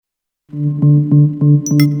Good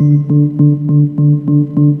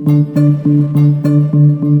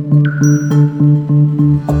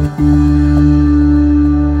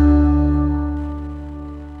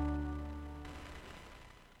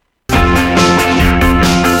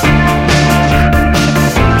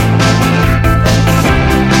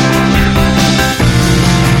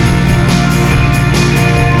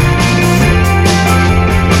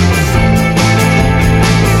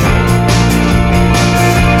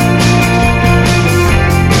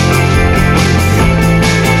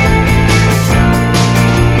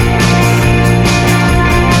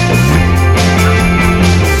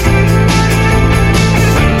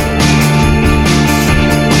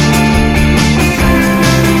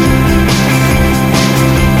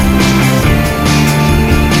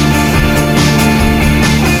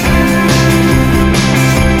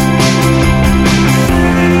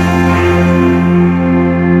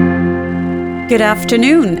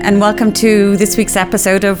afternoon and welcome to this week's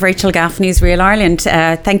episode of Rachel Gaffney's Real Ireland.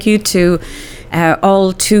 Thank you to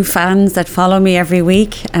all two fans that follow me every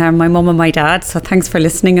week, my mum and my dad, so thanks for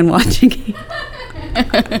listening and watching.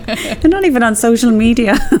 They're not even on social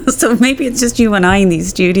media, so maybe it's just you and I in these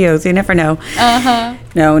studios, you never know.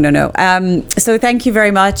 No. So thank you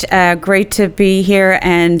very much. Great to be here,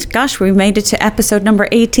 and gosh, we made it to episode number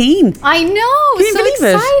 18. I know, Can you so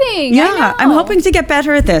believe exciting. It? Yeah, I'm hoping to get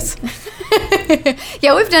better at this.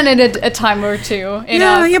 Yeah, we've done it a time or two.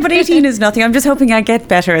 Yeah, but 18 is nothing. I'm just hoping I get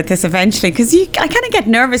better at this eventually, because I kind of get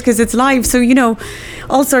nervous because it's live. So,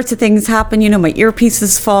 all sorts of things happen. My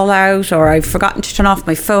earpieces fall out, or I've forgotten to turn off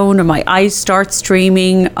my phone, or my eyes start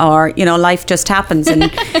streaming, or, life just happens. And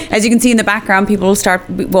as you can see in the background, people will start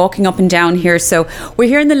walking up and down here. So we're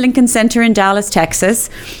here in the Lincoln Center in Dallas, Texas.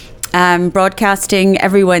 Broadcasting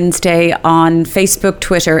every Wednesday on Facebook,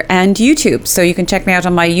 Twitter and YouTube. So you can check me out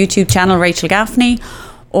on my YouTube channel, Rachel Gaffney,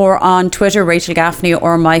 or on Twitter, Rachel Gaffney,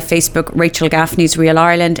 or my Facebook, Rachel Gaffney's Real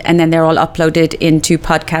Ireland. And then they're all uploaded into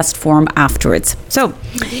podcast form afterwards. So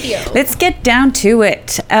let's get down to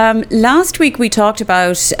it. Last week we talked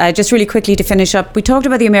about, just really quickly to finish up, we talked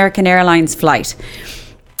about the American Airlines flight.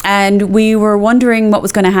 And we were wondering what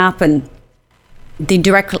was going to happen. The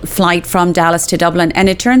direct flight from Dallas to Dublin. And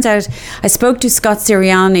it turns out I spoke to Scott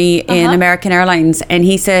Sirianni in American Airlines, and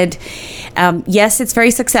he said, yes, it's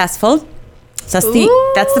very successful. So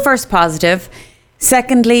that's the first positive.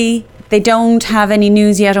 Secondly, they don't have any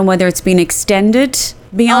news yet on whether it's been extended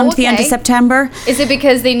beyond the end of September. Is it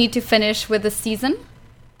because they need to finish with the season?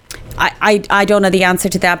 I don't know the answer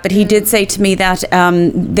to that, but he did say to me that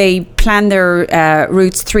they plan their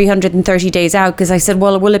routes 330 days out, because I said,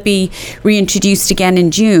 well, will it be reintroduced again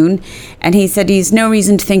in June? And he said he's no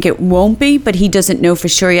reason to think it won't be, but he doesn't know for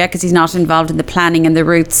sure yet because he's not involved in the planning and the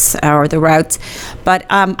routes or the routes. But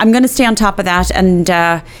I'm going to stay on top of that, and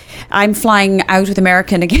I'm flying out with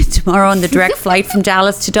American again tomorrow on the direct flight from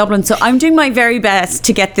Dallas to Dublin. So I'm doing my very best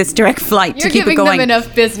to get this direct flight to keep it going. You're giving them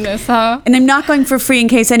enough business, huh? And I'm not going for free, in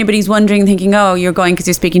case anybody's wondering, thinking, oh, you're going because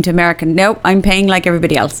you're speaking to American. No, I'm paying like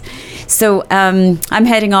everybody else. So I'm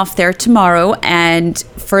heading off there tomorrow, and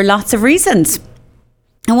for lots of reasons.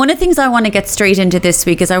 And one of the things I want to get straight into this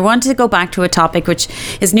week is I want to go back to a topic which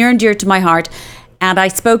is near and dear to my heart. And I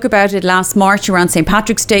spoke about it last March around St.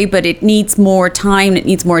 Patrick's Day, but it needs more time, it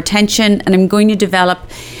needs more attention, and I'm going to develop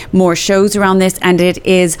more shows around this, and it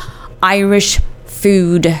is Irish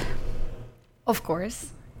food. Of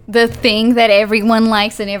course. The thing that everyone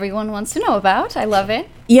likes and everyone wants to know about. I love it.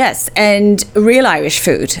 Yes, and real Irish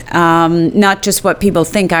food, not just what people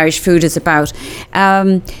think Irish food is about.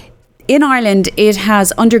 In Ireland, it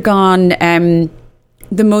has undergone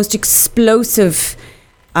the most explosive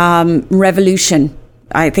revolution.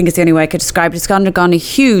 I think it's the only way I could describe it. It's undergone a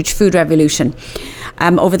huge food revolution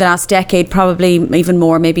over the last decade, probably even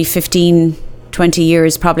more, maybe 15, 20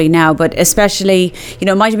 years probably now, but especially,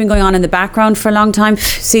 it might have been going on in the background for a long time.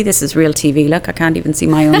 See, this is real TV. Look, I can't even see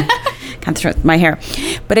my own, can't throw my hair.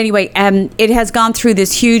 But anyway, it has gone through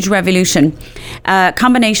this huge revolution,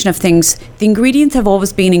 combination of things. The ingredients have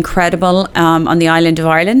always been incredible on the island of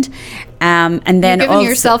Ireland. And then you're giving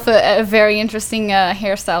yourself a very interesting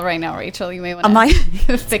hairstyle right now, Rachel. You may want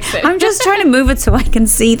to fix it. I'm just trying to move it so I can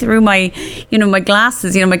see through my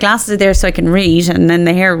glasses. My glasses are there so I can read, and then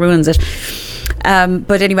the hair ruins it.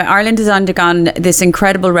 But anyway, Ireland has undergone this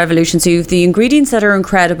incredible revolution. So you have the ingredients that are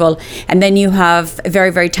incredible, and then you have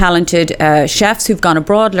very, very talented chefs who've gone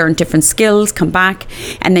abroad, learned different skills, come back,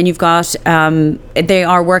 and then you've got they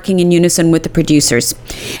are working in unison with the producers,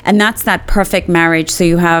 and that's that perfect marriage. So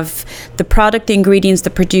you have the product, the ingredients, the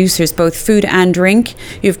producers, both food and drink.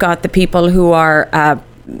 You've got the people who are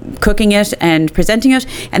cooking it and presenting it,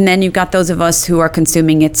 and then you've got those of us who are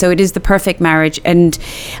consuming it. So it is the perfect marriage, and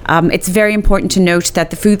it's very important to note that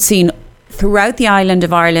the food scene throughout the island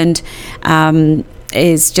of Ireland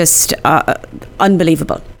is just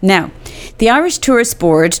unbelievable. Now, the Irish Tourist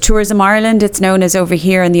Board, Tourism Ireland, it's known as over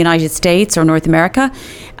here in the United States or North America.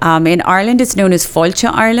 In Ireland, it's known as Fáilte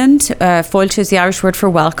Ireland. Fáilte is the Irish word for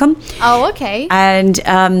welcome. Oh, okay. And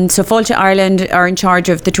so Fáilte Ireland are in charge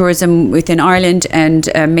of the tourism within Ireland and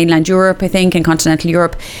mainland Europe, I think, and continental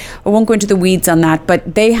Europe. I won't go into the weeds on that,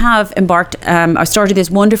 but they have embarked or started this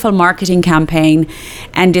wonderful marketing campaign,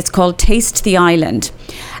 and it's called Taste the Island.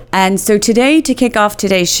 And so today, to kick off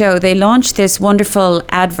today's show, they launched this wonderful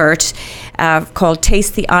advert called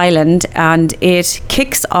Taste the Island, and it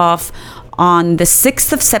kicks off on the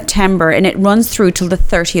 6th of September, and it runs through till the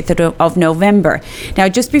 30th of November. Now,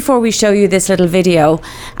 just before we show you this little video,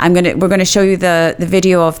 we're going to show you the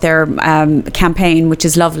video of their campaign, which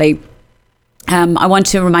is lovely. I want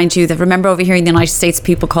to remind you that, remember, over here in the United States,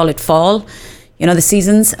 people call it fall, the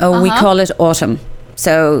seasons. We call it autumn.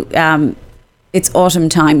 So it's autumn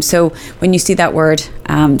time. So when you see that word,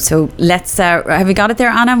 so let's, have you got it there,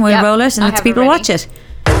 Anna? We'll roll it and let's people watch it.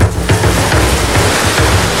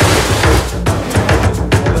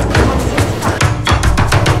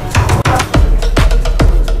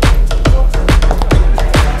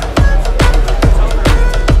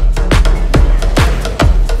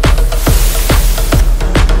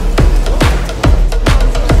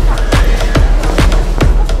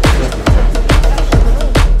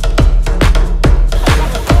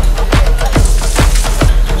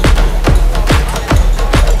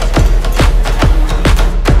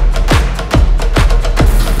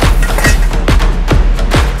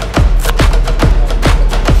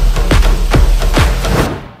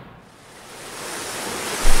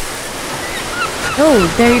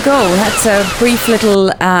 Oh, there you go. That's a brief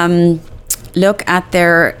little look at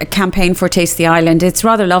their campaign for Taste the Island. It's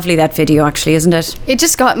rather lovely, that video, actually, isn't it? It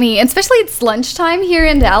just got me, especially it's lunchtime here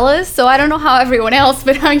in Dallas, so I don't know how everyone else,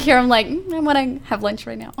 but out here I'm like, I want to have lunch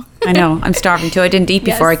right now. I know, I'm starving too. I didn't eat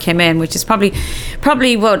before I came in, which is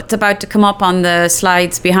probably what's about to come up on the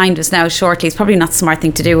slides behind us now shortly. It's probably not a smart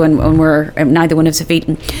thing to do when we're neither one of us have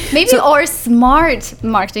eaten. Maybe or smart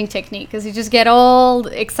marketing technique, because you just get all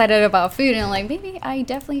excited about food and like, maybe I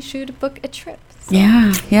definitely should book a trip. So,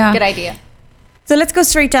 yeah. Good idea. So let's go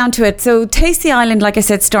straight down to it. So Taste the Island, like I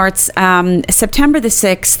said, starts September the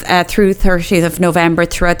 6th through 30th of November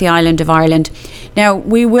throughout the island of Ireland. Now,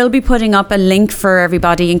 we will be putting up a link for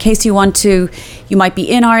everybody in case you want to, you might be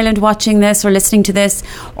in Ireland watching this or listening to this,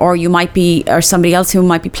 or you might be, or somebody else who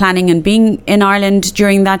might be planning and being in Ireland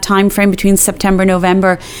during that time frame between September and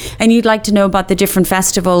November, and you'd like to know about the different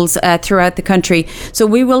festivals throughout the country. So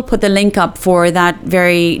we will put the link up for that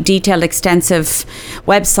very detailed, extensive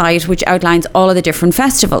website, which outlines all of the different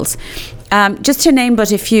festivals. Just to name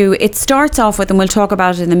but a few, it starts off with, and we'll talk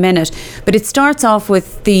about it in a minute, but it starts off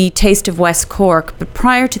with the Taste of West Cork. But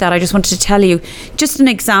prior to that, I just wanted to tell you just an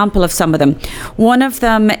example of some of them. One of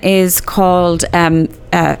them is called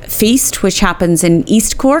Feast, which happens in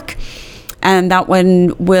East Cork, and that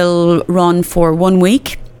one will run for 1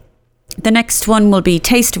 week. The next one will be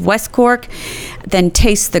Taste of West Cork, then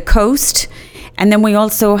Taste the Coast. And then we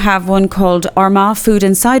also have one called Armagh Food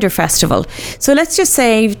and Cider Festival. So let's just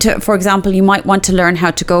say, for example, you might want to learn how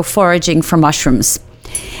to go foraging for mushrooms.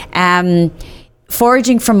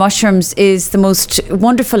 Foraging for mushrooms is the most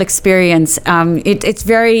wonderful experience. It's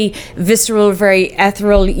very visceral, very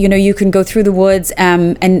ethereal. You can go through the woods,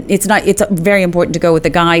 and it's very important to go with a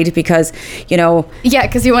guide because, Yeah,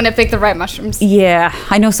 because you want to pick the right mushrooms. Yeah,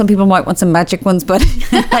 I know some people might want some magic ones, but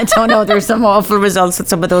I don't know. There's some awful results with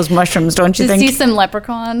some of those mushrooms, don't you think? See some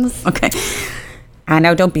leprechauns. Okay.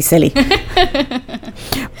 Now don't be silly.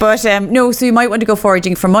 But no, so you might want to go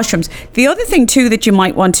foraging for mushrooms. The other thing too that you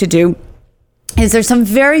might want to do is there's some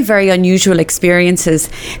very, very unusual experiences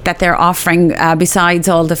that they're offering besides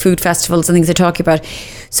all the food festivals and things they're talking about.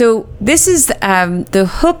 So this is the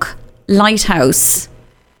Hook Lighthouse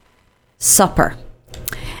Supper.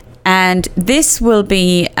 And this will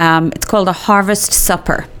be, it's called a Harvest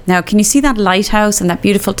Supper. Now, can you see that lighthouse and that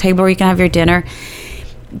beautiful table where you can have your dinner?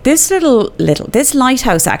 This this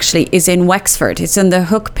lighthouse actually is in Wexford. It's in the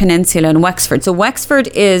Hook Peninsula in Wexford. So Wexford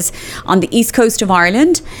is on the east coast of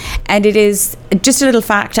Ireland, and it is just a little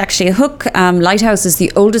fact actually. A Hook lighthouse is the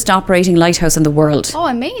oldest operating lighthouse in the world. Oh,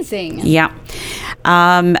 amazing! Yeah,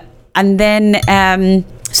 and then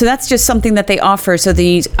So that's just something that they offer. So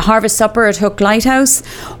the harvest supper at Hook Lighthouse,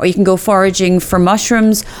 or you can go foraging for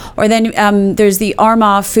mushrooms, or then there's the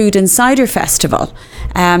Armagh Food and Cider Festival.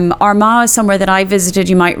 Armagh is somewhere that I visited,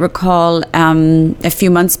 you might recall, a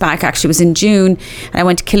few months back. Actually, it was in June, and I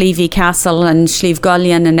went to Killeavy Castle and Slieve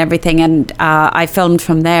Gullion and everything, and I filmed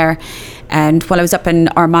from there. And while I was up in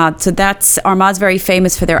Armagh, so Armagh's very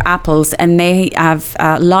famous for their apples, and they have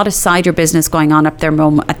a lot of cider business going on up there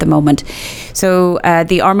at the moment. So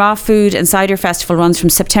the Armagh Food and Cider Festival runs from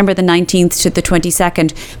September the 19th to the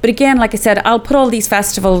 22nd. But again, like I said, I'll put all these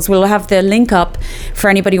festivals, we'll have the link up for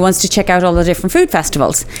anybody who wants to check out all the different food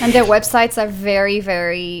festivals. And their websites are very,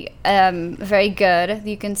 very, very good.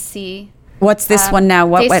 You can see. What's this one now?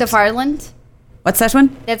 Taste of Ireland. What's that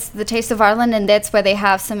one? That's the Taste of Ireland, and that's where they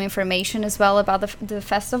have some information as well about the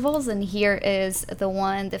festivals. And here is the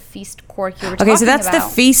one, the Feast Cork you were talking about. Okay, so that's the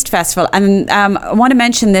Feast Festival. And I want to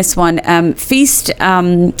mention this one. Feast,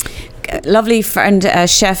 lovely friend,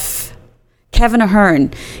 chef Kevin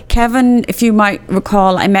Ahern. Kevin, if you might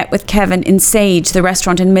recall, I met with Kevin in Sage, the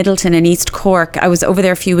restaurant in Middleton in East Cork. I was over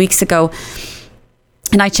there a few weeks ago.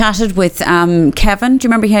 And I chatted with Kevin. Do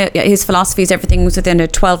you remember his philosophy is everything was within a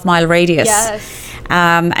 12-mile radius? Yes.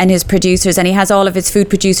 And his producers, and he has all of his food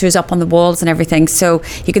producers up on the walls and everything. So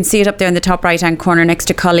you can see it up there in the top right-hand corner next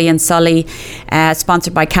to Cully and Sully,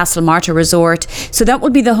 sponsored by Castle Martyr Resort. So that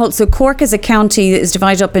would be the whole. So Cork as a county is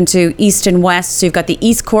divided up into east and west. So you've got the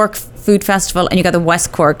East Cork Food Festival and you got the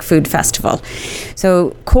West Cork Food Festival.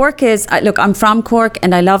 So Cork is, look, I'm from Cork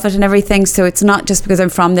and I love it and everything, so it's not just because I'm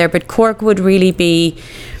from there, but Cork would really be,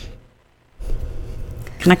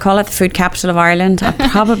 can I call it the food capital of Ireland? I'm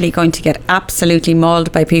probably going to get absolutely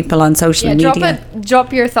mauled by people on social media.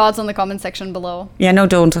 Drop your thoughts on the comment section below. Yeah, no,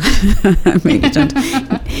 don't. Maybe don't.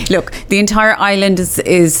 Look, the entire island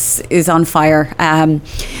is on fire.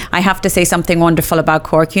 I have to say something wonderful about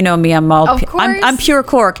Cork. You know me, I'm pure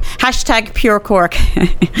Cork. # pure Cork.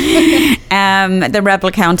 The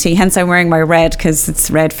Rebel County. Hence, I'm wearing my red because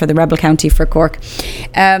it's red for the Rebel County for Cork.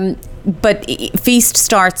 But Feast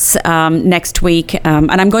starts next week, and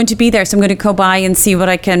I'm going to be there, so I'm going to go by and see what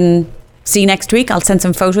I can see next week. I'll send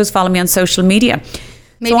some photos. Follow me on social media.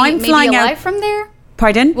 Maybe a live from there?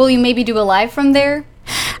 Pardon? Will you maybe do a live from there?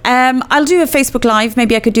 I'll do a Facebook Live.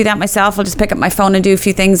 Maybe I could do that myself. I'll just pick up my phone and do a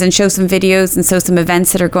few things and show some videos and show some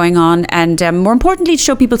events that are going on, and more importantly,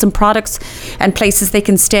 show people some products and places they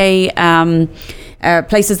can stay,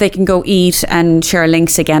 places they can go eat, and share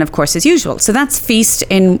links again, of course, as usual. So that's Feast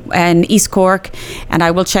in East Cork, and I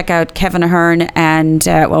will check out Kevin Ahern, and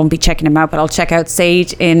I won't be checking him out, but I'll check out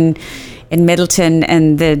Sage in Middleton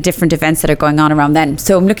and the different events that are going on around then.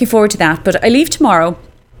 So I'm looking forward to that. But I leave tomorrow,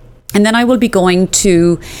 and then I will be going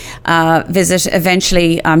to visit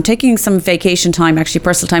eventually. I'm taking some vacation time, actually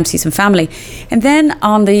personal time, to see some family. And then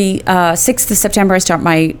on the 6th of September, I start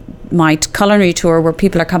my culinary tour where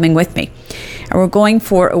people are coming with me. And we're going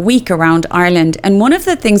for a week around Ireland. And one of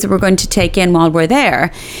the things that we're going to take in while we're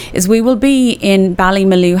there is we will be in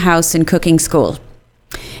Ballymaloe House and Cooking School.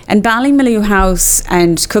 And Ballymaloe House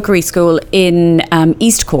and Cookery School in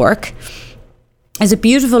East Cork is a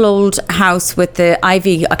beautiful old house with the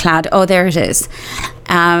ivy clad. Oh, there it is.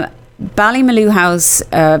 Ballymaloe House,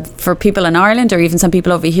 for people in Ireland, or even some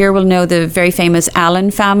people over here, will know the very famous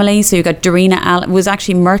Allen family. So you've got Dorina Allen, it was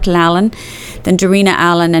actually Myrtle Allen, then Dorina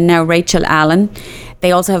Allen, and now Rachel Allen.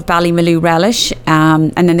 They also have Ballymaloe Relish,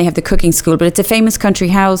 and then they have the cooking school. But it's a famous country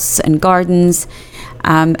house and gardens.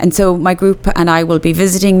 And so my group and I will be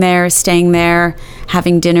visiting there, staying there,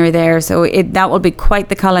 having dinner there. So that will be quite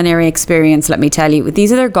the culinary experience, let me tell you.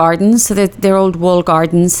 These are their gardens, so they're old wool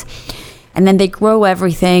gardens. And then they grow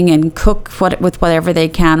everything and cook with whatever they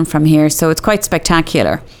can from here. So it's quite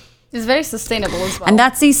spectacular. It's very sustainable as well. And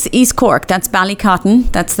that's East Cork. That's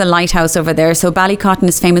Ballycotton. That's the lighthouse over there. So Ballycotton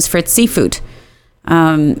is famous for its seafood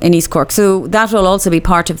in East Cork. So that will also be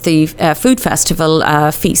part of the food festival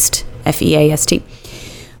Feast, Feast.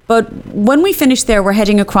 But when we finish there, we're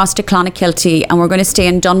heading across to Clonakilty, and we're going to stay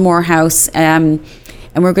in Dunmore House, and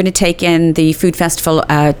we're going to take in the food festival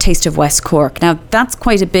Taste of West Cork. Now, that's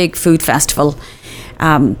quite a big food festival.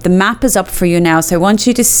 The map is up for you now, so I want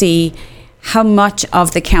you to see how much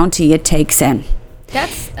of the county it takes in.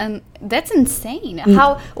 That's insane.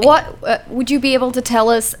 What would you be able to tell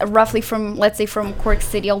us roughly from, let's say, from Cork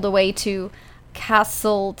City all the way to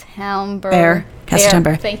Castletownbere?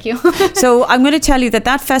 Castletownbere. Thank you. So I'm going to tell you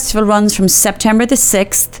that festival runs from September the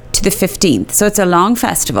 6th to the 15th. So it's a long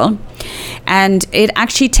festival, and it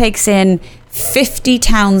actually takes in 50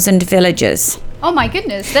 towns and villages. Oh my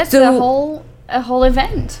goodness, that's a whole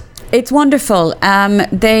event. It's wonderful.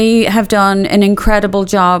 They have done an incredible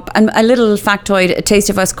job. And a little factoid, a Taste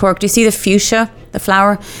of West Cork. Do you see the fuchsia, the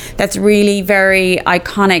flower? That's really very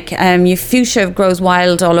iconic. Fuchsia grows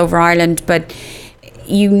wild all over Ireland, but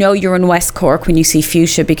you know you're in West Cork when you see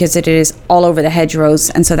fuchsia because it is all over the hedgerows.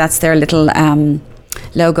 And so that's their little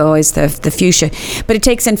logo, is the fuchsia. But it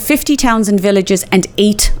takes in 50 towns and villages and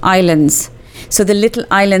 8 islands. So the little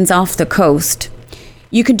islands off the coast.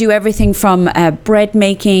 You can do everything from bread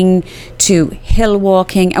making to hill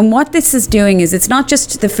walking. And what this is doing is it's not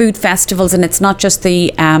just the food festivals and it's not just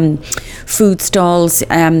the food stalls.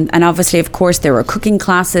 And obviously, of course, there are cooking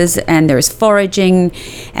classes and there's foraging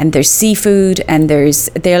and there's seafood and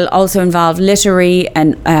they'll also involve literary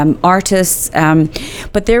and artists.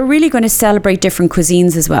 But they're really going to celebrate different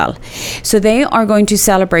cuisines as well. So they are going to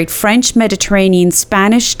celebrate French, Mediterranean,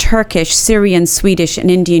 Spanish, Turkish, Syrian, Swedish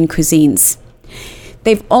and Indian cuisines.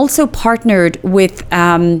 They've also partnered with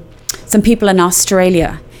some people in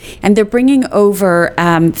Australia, and they're bringing over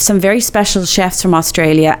some very special chefs from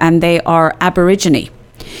Australia, and they are Aborigine.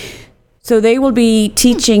 So they will be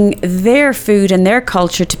teaching their food and their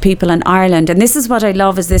culture to people in Ireland. And this is what I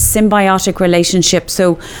love, is this symbiotic relationship.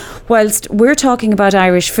 So whilst we're talking about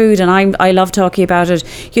Irish food, and I love talking about it,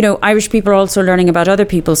 Irish people are also learning about other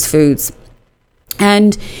people's foods.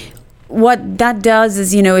 And what that does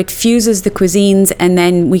is, it fuses the cuisines and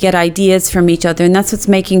then we get ideas from each other. And that's what's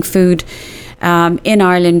making food in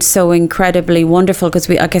Ireland so incredibly wonderful, because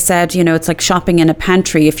like I said, it's like shopping in a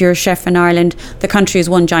pantry. If you're a chef in Ireland, the country's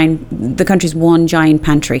one giant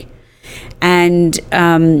pantry. And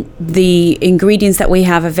the ingredients that we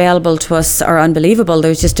have available to us are unbelievable.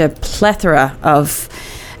 There's just a plethora of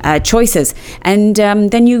choices. And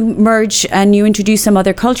then you merge and you introduce some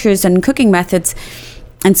other cultures and cooking methods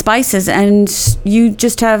and spices, and you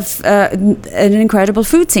just have an incredible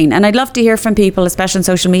food scene. And I'd love to hear from people, especially on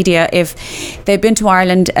social media, if they've been to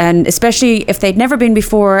Ireland, and especially if they'd never been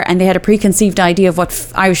before and they had a preconceived idea of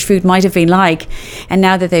what Irish food might have been like, and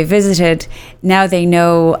now that they've visited, now they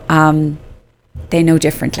know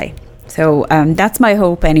differently. So that's my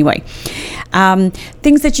hope anyway.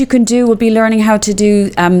 Things that you can do will be learning how to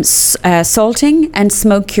do salting and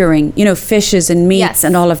smoke curing, fishes and meats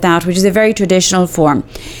and all of that, which is a very traditional form.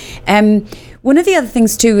 One of the other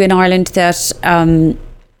things too in Ireland that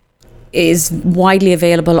is widely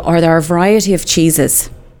available are our variety of cheeses,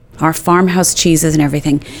 our farmhouse cheeses and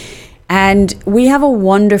everything. And we have a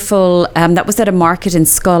wonderful, that was at a market in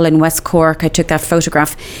Schull in West Cork. I took that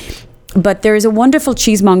photograph. But there is a wonderful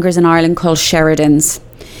cheesemongers in Ireland called Sheridan's.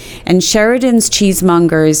 And Sheridan's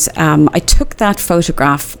cheesemongers, I took that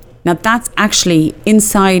photograph. Now that's actually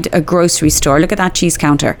inside a grocery store. Look at that cheese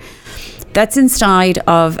counter. That's inside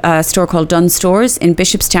of a store called Dunn Stores in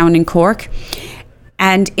Bishopstown in Cork.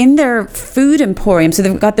 And in their food emporium, so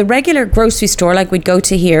they've got the regular grocery store like we'd go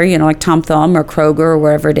to here, like Tom Thumb or Kroger or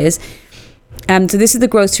wherever it is. So this is the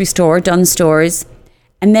grocery store, Dunn Stores.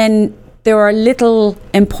 And then there are little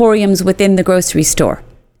emporiums within the grocery store.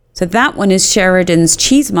 So that one is Sheridan's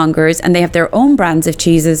Cheesemongers, and they have their own brands of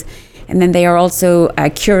cheeses. And then they are also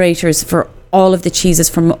curators for all of the cheeses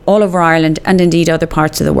from all over Ireland and indeed other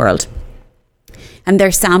parts of the world. And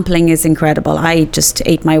their sampling is incredible. I just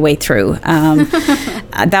ate my way through.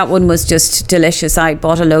 That one was just delicious. I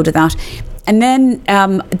bought a load of that. And then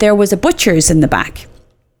there was a butcher's in the back.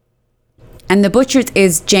 And the butcher's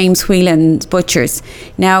is James Whelan's Butchers.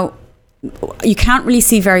 Now, you can't really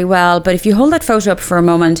see very well, but if you hold that photo up for a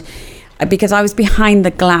moment, because I was behind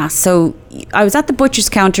the glass, so I was at the butcher's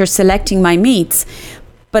counter selecting my meats,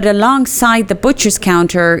 but alongside the butcher's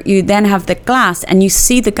counter you then have the glass and you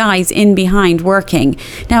see the guys in behind working.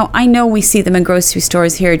 Now I know we see them in grocery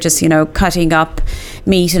stores here just cutting up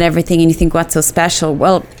meat and everything, and you think, what's so special?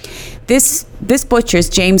 Well, this butcher's,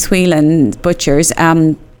 James Whelan Butchers,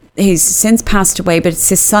 he's since passed away, but it's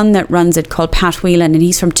his son that runs it, called Pat Whelan, and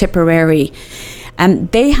he's from Tipperary.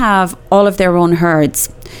 And they have all of their own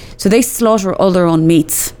herds. So they slaughter all their own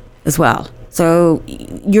meats as well. So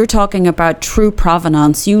you're talking about true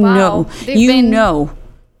provenance. Know.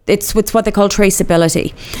 It's what they call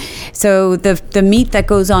traceability. So the meat that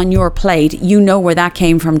goes on your plate, where that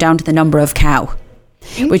came from down to the number of cow,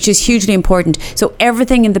 which is hugely important. So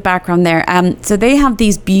everything in the background there. So they have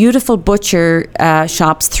these beautiful butcher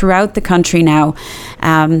shops throughout the country now,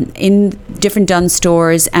 in different Dunn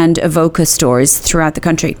stores and Avoca stores throughout the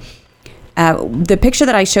country. The picture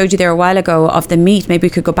that I showed you there a while ago of the meat, maybe we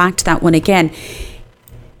could go back to that one again.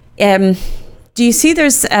 Do you see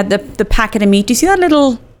there's the packet of meat? Do you see that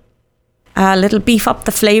little a little beef up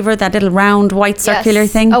the flavour, that little round white circular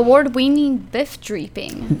thing. Award-winning beef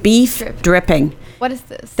dripping. Beef dripping. What is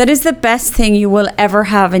this? That is the best thing you will ever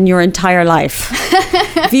have in your entire life.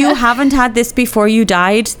 If you haven't had this before you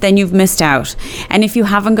died, then you've missed out. And if you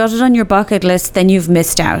haven't got it on your bucket list, then you've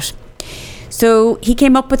missed out. So he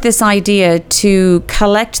came up with this idea to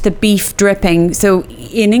collect the beef dripping. So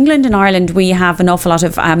in England and Ireland, we have an awful lot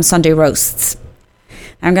of Sunday roasts.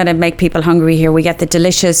 I'm going to make people hungry here. We get the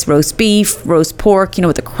delicious roast beef, roast pork,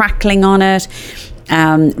 with the crackling on it,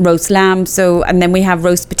 roast lamb. So, and then we have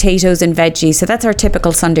roast potatoes and veggies. So that's our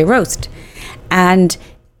typical Sunday roast. And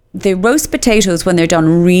the roast potatoes, when they're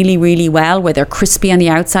done really, really well, where they're crispy on the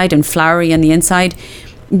outside and floury on the inside,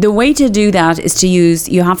 the way to do that is to use,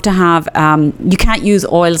 you have to have, you can't use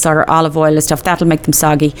oils or olive oil and stuff, that'll make them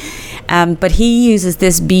soggy. But he uses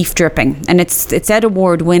this beef dripping, and it's Ed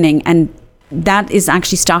Award winning, and that is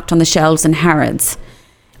actually stocked on the shelves in Harrods.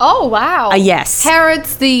 Oh, wow. Yes.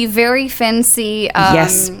 Harrods, the very fancy...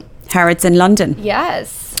 yes, Harrods in London.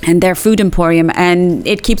 Yes. And their food emporium, and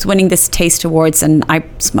it keeps winning this Taste Awards, and I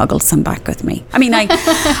smuggled some back with me. I mean,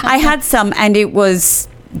 I had some, and it was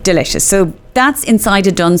delicious. So that's inside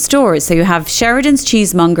a Dunnes Stores. So you have Sheridan's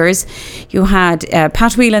Cheesemongers, you had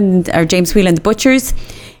Pat Whelan, or James Whelan, the butchers,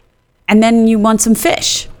 and then you want some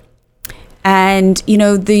fish. And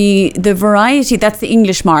the variety, that's the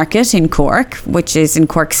English market in Cork, which is in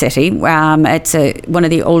Cork City. It's one of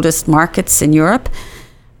the oldest markets in Europe,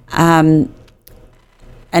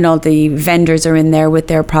 and all the vendors are in there with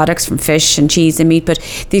their products from fish and cheese and meat. But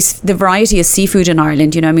the variety of seafood in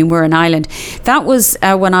Ireland, we're an island. That was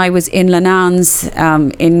when I was in Lenan's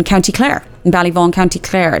in County Clare, in Ballyvaughan, County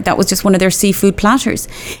Clare. That was just one of their seafood platters,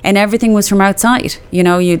 and everything was from outside.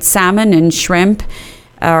 You'd salmon and shrimp,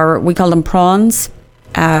 or we call them prawns.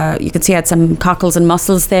 You can see I had some cockles and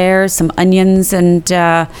mussels there, some onions and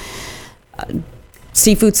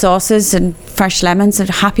seafood sauces and fresh lemons, and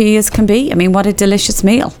happy as can be. I mean, what a delicious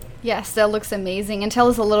meal. Yes, that looks amazing. And tell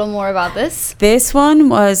us a little more about this. This one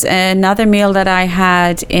was another meal that I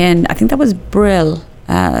had in, I think that was brill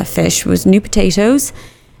fish. It was new potatoes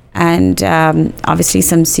and obviously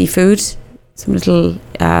some seafood, some little...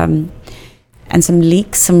 and some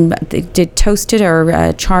leeks, they did toasted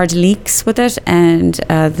or charred leeks with it, and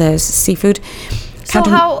the seafood. So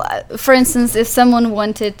how, for instance, if someone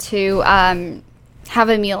wanted to have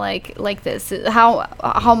a meal like this,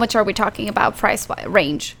 how much are we talking about price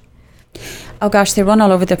range? Oh gosh, they run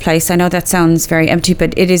all over the place. I know that sounds very empty,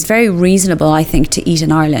 but it is very reasonable, I think, to eat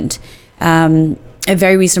in Ireland.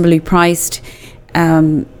 Very reasonably priced.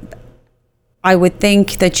 I would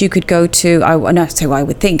think that you could go to, I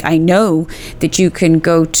know that you can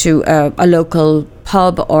go to a local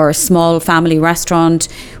pub or a small family restaurant,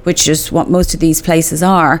 which is what most of these places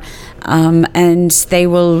are, and they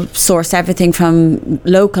will source everything from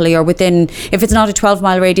locally or within, if it's not a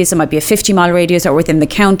 12-mile radius, it might be a 50-mile radius, or within the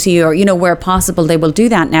county, or, where possible, they will do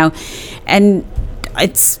that now. And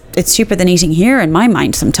it's cheaper than eating here, in my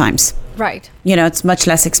mind, sometimes. Right. It's much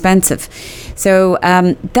less expensive. So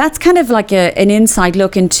that's kind of like an inside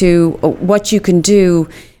look into what you can do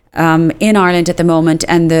in Ireland at the moment,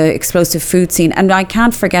 and the explosive food scene. And I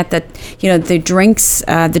can't forget that, the drink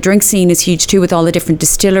scene is huge too, with all the different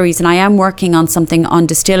distilleries. And I am working on something on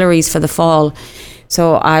distilleries for the fall.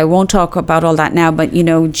 So I won't talk about all that now, but,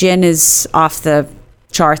 gin is off the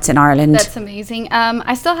charts in Ireland. That's amazing.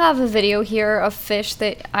 I still have a video here of fish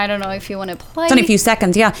that I don't know if you want to play. It's only a few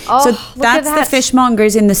seconds, yeah. Oh, so that's the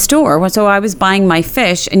fishmongers in the store. So I was buying my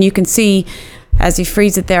fish, and you can see, as you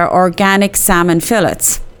freeze it there, organic salmon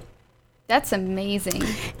fillets. That's amazing.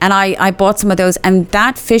 And I bought some of those, and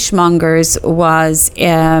that fishmongers was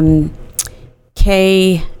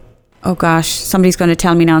oh gosh, somebody's going to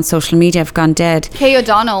tell me now on social media I've gone dead. Kay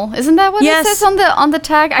O'Donnell, isn't that what it says on the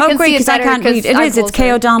tag? I can great, see it better I can't read. It is. It's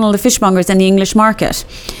Kay O'Donnell, the fishmongers in the English market.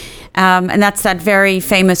 And that's that very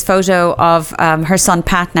famous photo of her son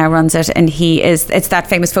Pat now runs it, and it's that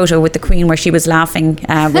famous photo with the Queen where she was laughing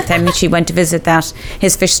with him. She went to visit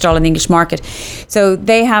his fish stall in the English market. So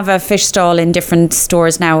they have a fish stall in different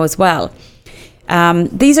stores now as well.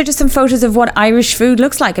 These are just some photos of what Irish food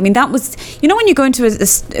looks like. I mean, that was, when you go into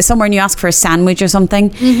somewhere and you ask for a sandwich or something.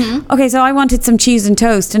 Mm-hmm. Okay, so I wanted some cheese and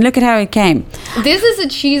toast, and look at how it came. This is a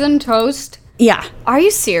cheese and toast? Yeah. Are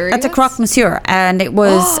you serious? That's a croque monsieur, and it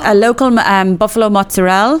was a local buffalo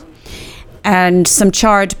mozzarella and some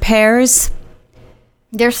charred pears.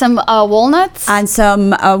 There's some walnuts? And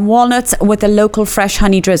some walnuts with a local fresh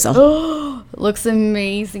honey drizzle. Looks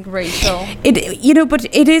amazing, Rachel. But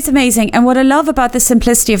it is amazing. And what I love about the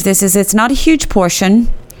simplicity of this is it's not a huge portion.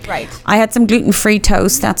 Right. I had some gluten-free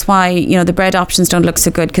toast. That's why, the bread options don't look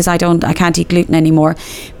so good, because I can't eat gluten anymore.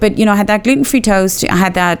 But, I had that gluten-free toast. I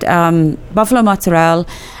had that buffalo mozzarella,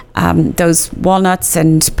 those walnuts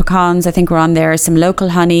and pecans, I think, were on there, some local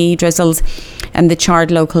honey drizzles, and the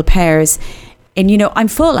charred local pears. And, I'm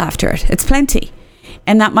full after it. It's plenty.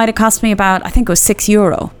 And that might have cost me about, I think it was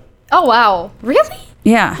 €6. Oh, wow. Really?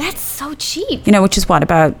 Yeah. That's so cheap. Which is what,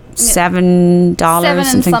 about $7?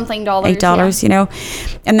 Something dollars. $8, yeah.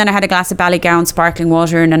 And then I had a glass of Ballygown sparkling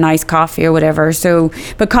water and a nice coffee or whatever. So,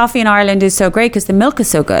 but coffee in Ireland is so great because the milk is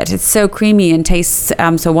so good. It's so creamy and tastes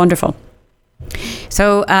so wonderful.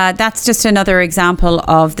 So that's just another example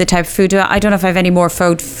of the type of food. I don't know if I have any more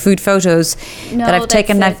food photos that I've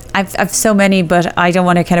taken. I've so many, but I don't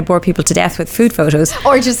want to kind of bore people to death with food photos.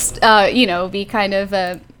 Or just, be kind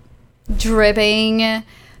of dripping,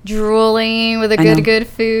 drooling with a good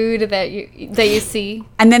food that you see.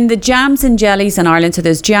 And then the jams and jellies in Ireland. So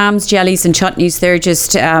there's jams, jellies and chutneys. They're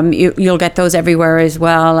just, you'll get those everywhere as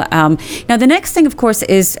well. Now the next thing, of course,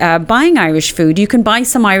 is buying Irish food. You can buy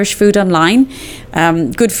some Irish food online.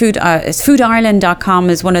 Good Food, foodireland.com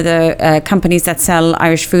is one of the companies that sell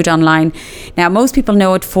Irish food online. Now most people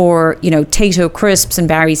know it for, Tato crisps and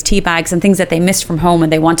Barry's tea bags and things that they missed from home,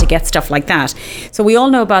 and they want to get stuff like that. So we all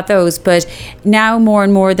know about those, but now more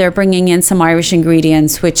and more they're bringing in some Irish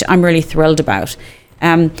ingredients, which I'm really thrilled about.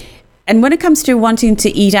 And when it comes to wanting to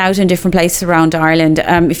eat out in different places around Ireland,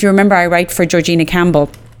 if you remember, I write for Georgina Campbell.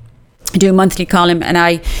 I do a monthly column, and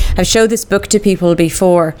I have showed this book to people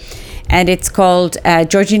before, and it's called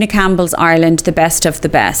Georgina Campbell's Ireland, The Best of the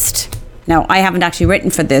Best. Now, I haven't actually written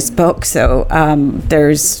for this book, so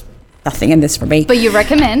there's nothing in this for me. But you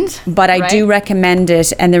recommend? But I do recommend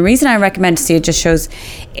it, and the reason I recommend it, see, it just shows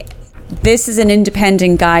this is an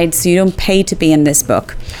independent guide, so you don't pay to be in this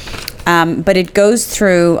book. But it goes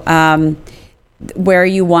through where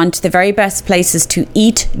you want the very best places to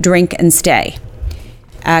eat, drink and stay,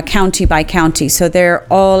 county by county. So they're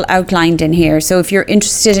all outlined in here. So if you're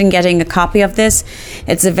interested in getting a copy of this,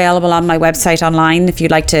 it's available on my website online if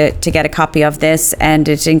you'd like to get a copy of this, and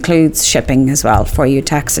it includes shipping as well for you,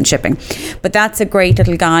 tax and shipping. But that's a great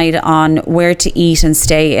little guide on where to eat and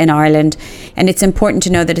stay in Ireland. And it's important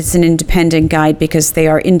to know that it's an independent guide because they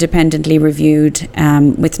are independently reviewed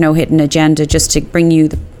with no hidden agenda, just to bring you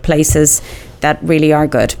the places that really are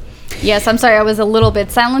good. Yes, I'm sorry, I was a little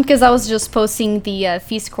bit silent because I was just posting the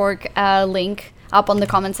Feast Cork link up on the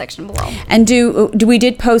comment section below. And we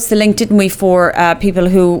did post the link, didn't we, for people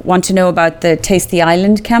who want to know about the Taste the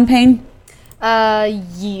Island campaign?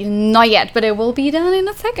 Not yet, but it will be done in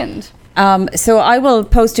a second. So I will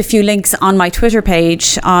post a few links on my Twitter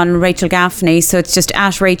page on Rachel Gaffney. So it's just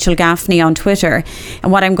at Rachel Gaffney on Twitter.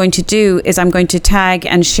 And what I'm going to do is I'm going to tag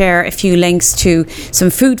and share a few links to some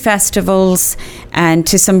food festivals and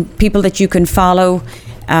to some people that you can follow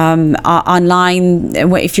online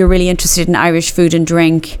if you're really interested in Irish food and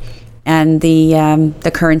drink and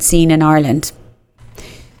the current scene in Ireland.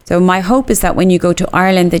 So my hope is that when you go to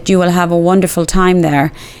Ireland that you will have a wonderful time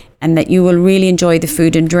there, and that you will really enjoy the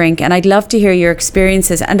food and drink. And I'd love to hear your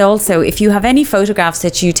experiences. And also, if you have any photographs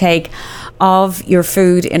that you take of your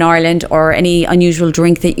food in Ireland or any unusual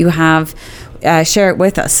drink that you have, share it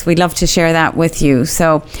with us. We'd love to share that with you.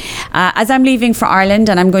 So as I'm leaving for Ireland,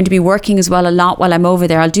 and I'm going to be working as well a lot while I'm over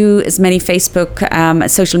there, I'll do as many Facebook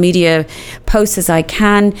social media posts as I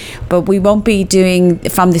can, but we won't be doing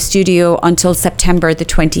from the studio until September the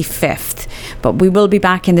 25th. But we will be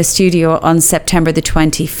back in the studio on September the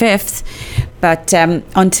 25th. But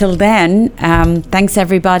until then, thanks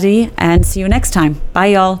everybody, and see you next time. Bye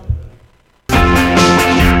y'all.